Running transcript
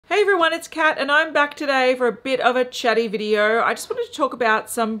Hey everyone, it's Kat and I'm back today for a bit of a chatty video. I just wanted to talk about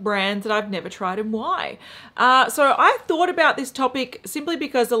some brands that I've never tried and why. So I thought about this topic simply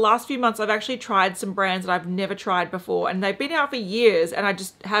because the last few months I've actually tried some brands that I've never tried before, and they've been out for years and I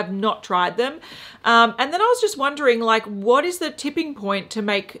just have not tried them. And then I was just wondering, like, what is the tipping point to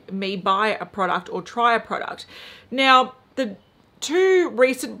make me buy a product or try a product? Now, two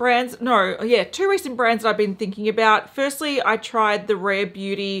recent brands that I've been thinking about. Firstly, I tried the Rare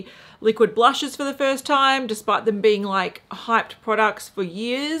Beauty liquid blushes for the first time, despite them being like hyped products for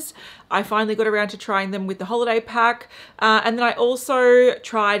years. I finally got around to trying them with the holiday pack. And then I also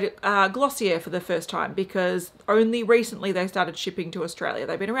tried Glossier for the first time because only recently they started shipping to Australia.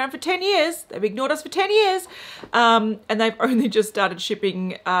 They've been around for 10 years. They've ignored us for 10 years. And they've only just started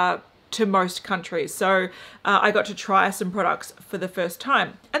shipping to most countries. So I got to try some products for the first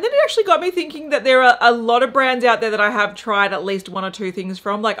time. And then it actually got me thinking that there are a lot of brands out there that I have tried at least one or two things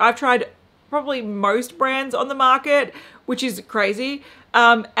from. Like, I've tried probably most brands on the market, which is crazy.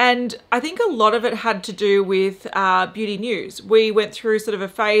 And I think a lot of it had to do with beauty news. We went through sort of a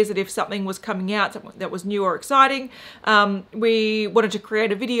phase that if something was coming out, something that was new or exciting, we wanted to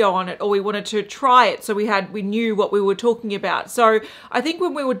create a video on it, or we wanted to try it. So we knew what we were talking about. So I think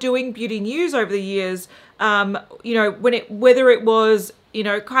when we were doing beauty news over the years, you know, whether it was, you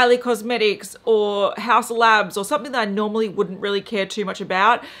know, Kylie Cosmetics or House Labs or something that I normally wouldn't really care too much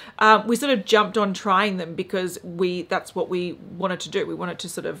about, we sort of jumped on trying them because that's what we wanted to do. We wanted to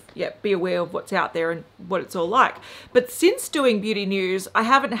sort of, be aware of what's out there and what it's all like. But since doing beauty news, I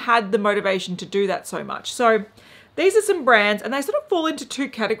haven't had the motivation to do that so much. So these are some brands, and they sort of fall into two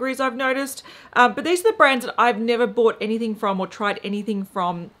categories I've noticed. But these are the brands that I've never bought anything from or tried anything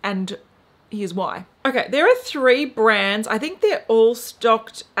from, and here's why. Okay, there are three brands. I think they're all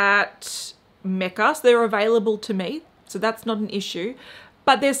stocked at Mecca, so they're available to me, so that's not an issue.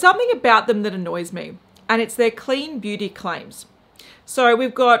 But there's something about them that annoys me, and it's their clean beauty claims. So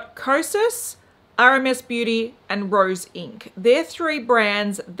we've got Kosas, RMS Beauty, and Rose Inc. They're three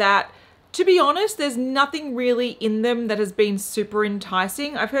brands that, to be honest, there's nothing really in them that has been super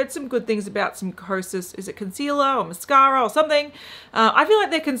enticing. I've heard some good things about some Kosas. Is it concealer or mascara or something? I feel like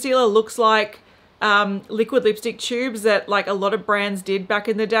their concealer looks like liquid lipstick tubes that like a lot of brands did back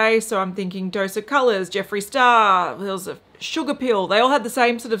in the day. So I'm thinking Dose of Colors, Jeffree Star, there was a Sugar Pill. They all had the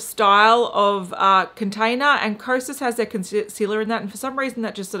same sort of style of container, and Kosas has their concealer in that, and for some reason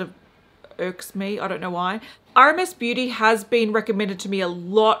that just sort of irks me. I don't know why. RMS Beauty has been recommended to me a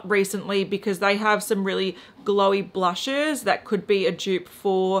lot recently because they have some really glowy blushes that could be a dupe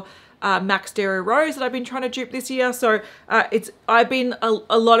for MAC Stereo Rose that I've been trying to dupe this year. So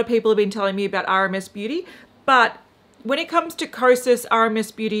a lot of people have been telling me about RMS Beauty, but when it comes to Kosas,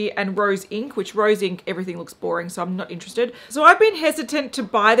 RMS Beauty, and Rose Inc., which Rose Inc., everything looks boring, so I'm not interested. So I've been hesitant to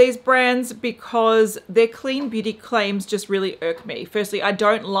buy these brands because their clean beauty claims just really irk me. Firstly, I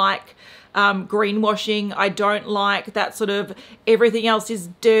don't like greenwashing. I don't like that sort of everything else is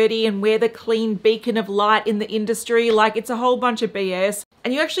dirty and we're the clean beacon of light in the industry. Like, it's a whole bunch of BS.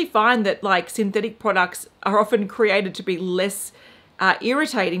 And you actually find that like synthetic products are often created to be less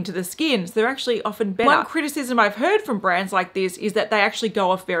irritating to the skin. So they're actually often better. One criticism I've heard from brands like this is that they actually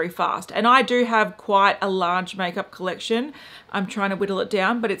go off very fast. And I do have quite a large makeup collection. I'm trying to whittle it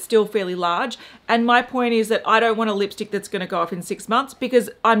down, but it's still fairly large. And my point is that I don't want a lipstick that's going to go off in 6 months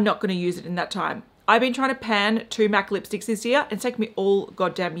because I'm not going to use it in that time. I've been trying to pan 2 MAC lipsticks this year, and it's taken me all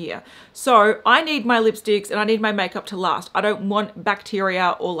goddamn year. So I need my lipsticks and I need my makeup to last. I don't want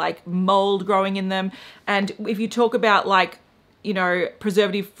bacteria or like mold growing in them. And if you talk about like, you know,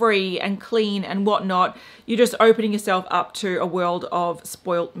 preservative free and clean and whatnot, you're just opening yourself up to a world of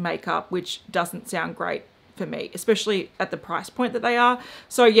spoilt makeup, which doesn't sound great for me, especially at the price point that they are.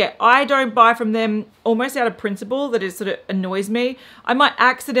 So yeah, I don't buy from them almost out of principle. That it sort of annoys me. I might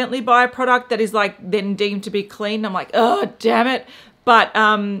accidentally buy a product that is like then deemed to be clean. I'm like, oh, damn it. But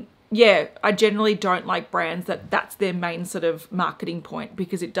yeah, I generally don't like brands that's their main sort of marketing point,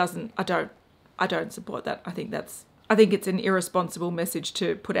 because it doesn't, I don't support that. I think it's an irresponsible message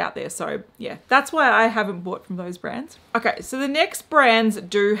to put out there. So yeah, that's why I haven't bought from those brands. Okay, so the next brands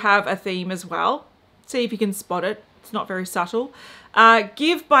do have a theme as well. See if you can spot it. It's not very subtle.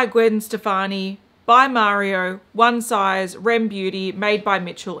 Give by Gwen Stefani, by Mario, One Size, Rem Beauty, Made by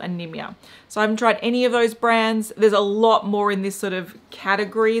Mitchell, and Nimya. So I haven't tried any of those brands. There's a lot more in this sort of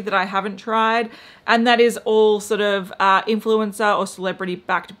category that I haven't tried, and that is all sort of influencer or celebrity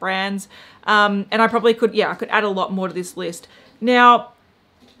backed brands. And I probably could, I could add a lot more to this list. Now,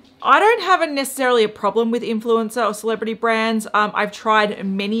 I don't have necessarily a problem with influencer or celebrity brands. I've tried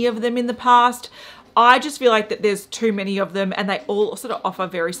many of them in the past. I just feel like that there's too many of them and they all sort of offer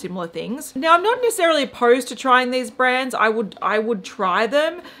very similar things. Now, I'm not necessarily opposed to trying these brands. I would try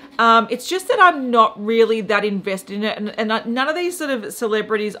them. It's just that I'm not really that invested in it. And none of these sort of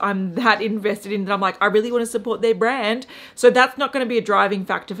celebrities I'm that invested in that I'm like, I really want to support their brand. So that's not going to be a driving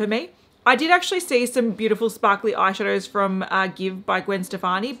factor for me. I did actually see some beautiful sparkly eyeshadows from Give by Gwen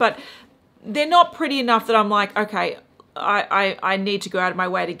Stefani, but they're not pretty enough that I'm like, okay, I need to go out of my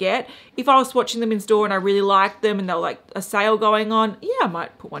way to get. If I was watching them in store and I really liked them and they were like a sale going on, yeah, I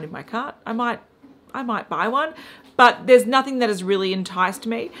might put one in my cart. I might buy one, but there's nothing that has really enticed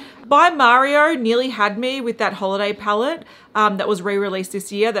me. By Mario nearly had me with that holiday palette that was re-released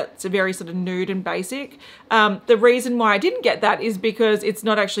this year. That's a very sort of nude and basic. The reason why I didn't get that is because it's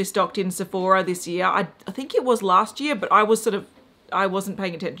not actually stocked in Sephora this year. I think it was last year, but I wasn't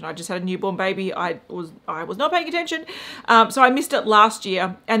paying attention. I just had a newborn baby. I was not paying attention. So I missed it last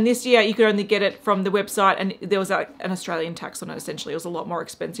year. And this year you could only get it from the website and there was an Australian tax on it essentially. It was a lot more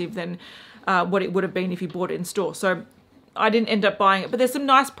expensive than what it would have been if you bought it in store. So I didn't end up buying it. But there's some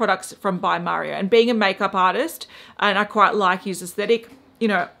nice products from By Mario. And being a makeup artist, and I quite like his aesthetic, you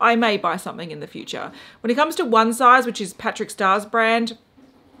know, I may buy something in the future. When it comes to One Size, which is Patrick Starr's brand,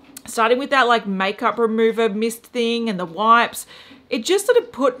 starting with that like makeup remover mist thing and the wipes, it just sort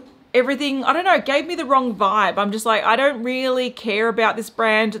of put everything, I don't know, it gave me the wrong vibe. I'm just like, I don't really care about this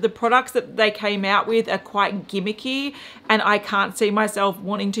brand. The products that they came out with are quite gimmicky and I can't see myself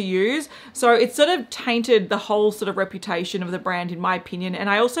wanting to use. So it sort of tainted the whole sort of reputation of the brand in my opinion. And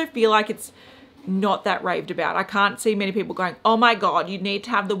I also feel like it's not that raved about. I can't see many people going, oh my God, you need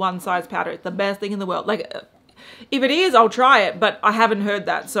to have the One Size powder. It's the best thing in the world. Like, if it is, I'll try it, but I haven't heard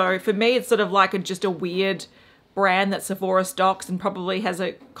that. So for me, it's sort of like just a weird brand that Sephora stocks and probably has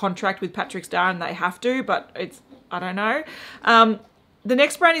a contract with Patrick Starr and they have to, but it's, I don't know. The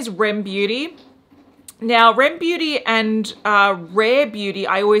next brand is Rem Beauty. Now, Rem Beauty and Rare Beauty,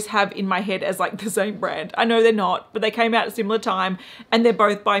 I always have in my head as like the same brand. I know they're not, but they came out at a similar time and they're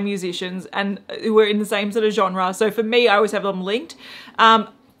both by musicians and we're in the same sort of genre. So for me, I always have them linked.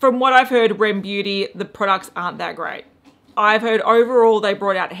 From what I've heard, Rem Beauty, the products aren't that great. I've heard overall they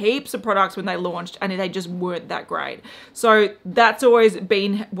brought out heaps of products when they launched and they just weren't that great. So that's always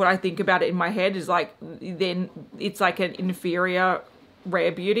been what I think about it in my head is like, then it's like an inferior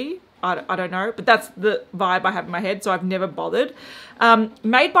Rare Beauty. I don't know, but that's the vibe I have in my head, so I've never bothered.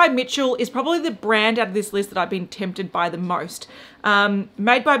 Made by Mitchell is probably the brand out of this list that I've been tempted by the most.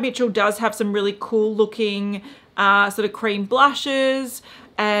 Made by Mitchell does have some really cool looking sort of cream blushes,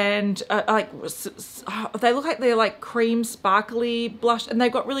 and they look like they're like cream sparkly blush and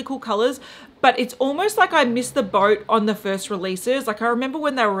they've got really cool colors, but it's almost like I missed the boat on the first releases. Like I remember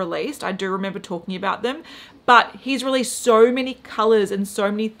when they were released, I do remember talking about them, but he's released so many colors and so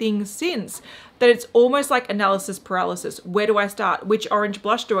many things since that it's almost like analysis paralysis. Where do I start? Which orange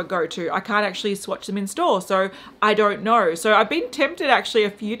blush do I go to? I can't actually swatch them in store, so I don't know. So I've been tempted actually a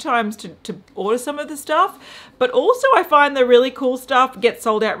few times to order some of the stuff, but also I find the really cool stuff gets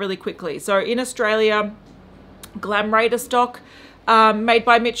sold out really quickly. So in Australia, Glam Raider stock, Made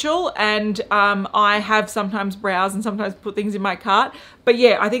by Mitchell, and I have sometimes browsed and sometimes put things in my cart. But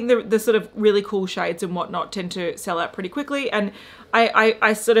yeah, I think the sort of really cool shades and whatnot tend to sell out pretty quickly. And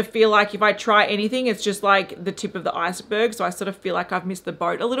I sort of feel like if I try anything, it's just like the tip of the iceberg. So I sort of feel like I've missed the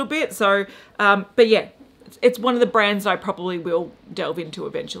boat a little bit. So, but yeah, it's one of the brands I probably will delve into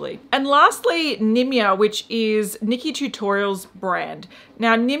eventually. And lastly, Nimya, which is Nikki Tutorial's brand.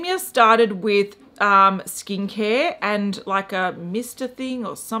 Now, Nimya started with skincare and like a mister thing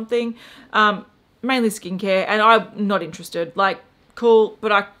or something, mainly skincare, and I'm not interested. Like, cool,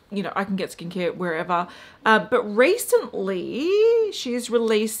 but I can get skincare wherever. But recently she's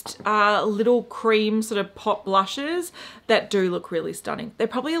released little cream sort of pot blushes that do look really stunning. They're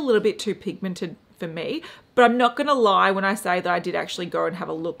probably a little bit too pigmented for me, but I'm not gonna lie when I say that I did actually go and have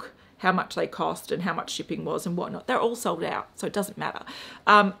a look how much they cost and how much shipping was and whatnot. They're all sold out, so it doesn't matter.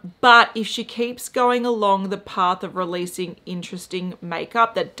 But if she keeps going along the path of releasing interesting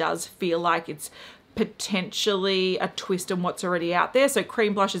makeup that does feel like it's potentially a twist on what's already out there. So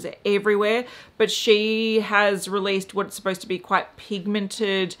cream blushes are everywhere, but she has released what's supposed to be quite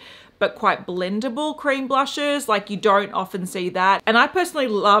pigmented but quite blendable cream blushes. Like, you don't often see that. And I personally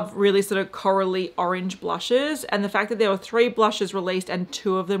love really sort of corally orange blushes, and the fact that there were 3 blushes released and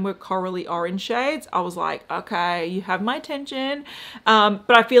 2 of them were corally orange shades, I was like, okay, you have my attention.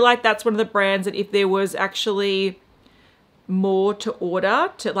 But I feel like that's one of the brands that if there was actually more to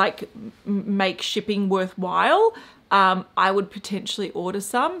order to like make shipping worthwhile, I would potentially order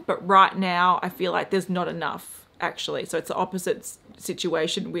some, but right now I feel like there's not enough actually. So it's the opposite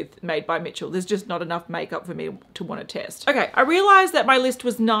situation with Made by Mitchell. There's just not enough makeup for me to want to test. Okay, I realized that my list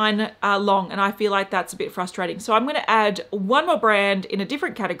was 9 long, and I feel like that's a bit frustrating. So I'm going to add one more brand in a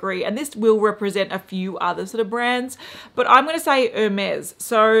different category, and this will represent a few other sort of brands, but I'm going to say Hermes.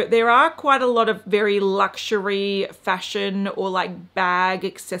 So there are quite a lot of very luxury fashion or like bag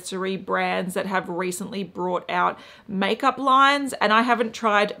accessory brands that have recently brought out makeup lines, and I haven't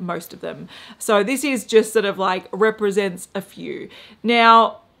tried most of them. So this is just sort of like represents a few.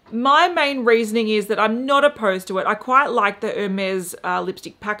 Now, my main reasoning is that I'm not opposed to it. I quite like the Hermes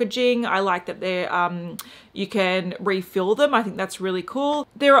lipstick packaging. I like that they're you can refill them. I think that's really cool.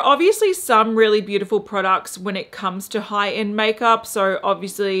 There are obviously some really beautiful products when it comes to high-end makeup. So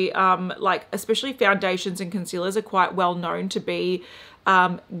obviously, like especially foundations and concealers are quite well known to be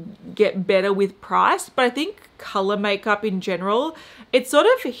get better with price. But I think color makeup in general, it sort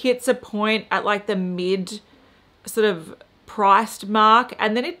of hits a point at like the mid sort of priced mark,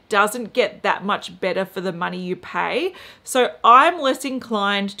 and then it doesn't get that much better for the money you pay. So I'm less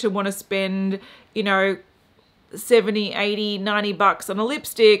inclined to want to spend, you know, 70, 80, 90 bucks on a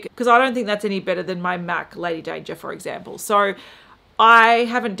lipstick, because I don't think that's any better than my MAC Lady Danger, for example. So I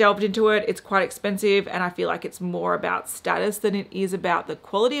haven't delved into it. It's quite expensive, and I feel like it's more about status than it is about the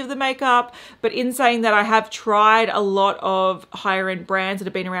quality of the makeup. But in saying that, I have tried a lot of higher end brands that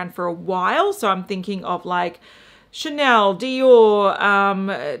have been around for a while. So I'm thinking of like Chanel,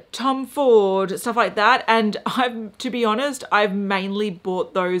 Dior, Tom Ford, stuff like that. And to be honest, I've mainly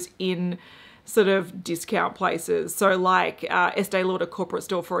bought those in sort of discount places. So like Estee Lauder corporate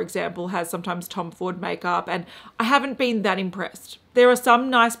store, for example, has sometimes Tom Ford makeup, and I haven't been that impressed. There are some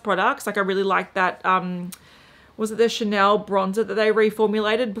nice products, like I really like that, was it the Chanel bronzer that they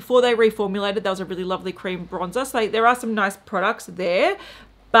reformulated? Before they reformulated, that was a really lovely cream bronzer. So like, there are some nice products there.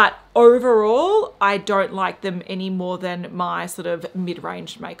 But overall, I don't like them any more than my sort of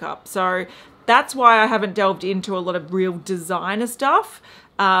mid-range makeup. So that's why I haven't delved into a lot of real designer stuff.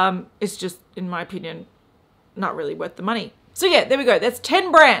 It's just, in my opinion, not really worth the money. So yeah, there we go. That's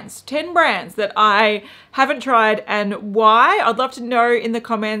 10 brands that I haven't tried and why. I'd love to know in the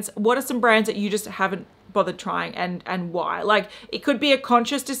comments, what are some brands that you just haven't bothered trying and why? Like, it could be a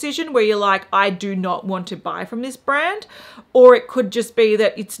conscious decision where you're like, I do not want to buy from this brand, or it could just be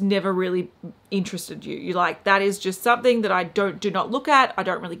that it's never really interested you. You're like, that is just something that I do not look at. I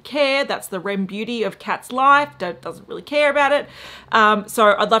don't really care. That's the Rem Beauty of Kat's life. Doesn't really care about it.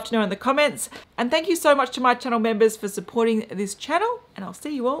 So I'd love to know in the comments. And thank you so much to my channel members for supporting this channel, and I'll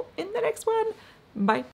see you all in the next one. Bye.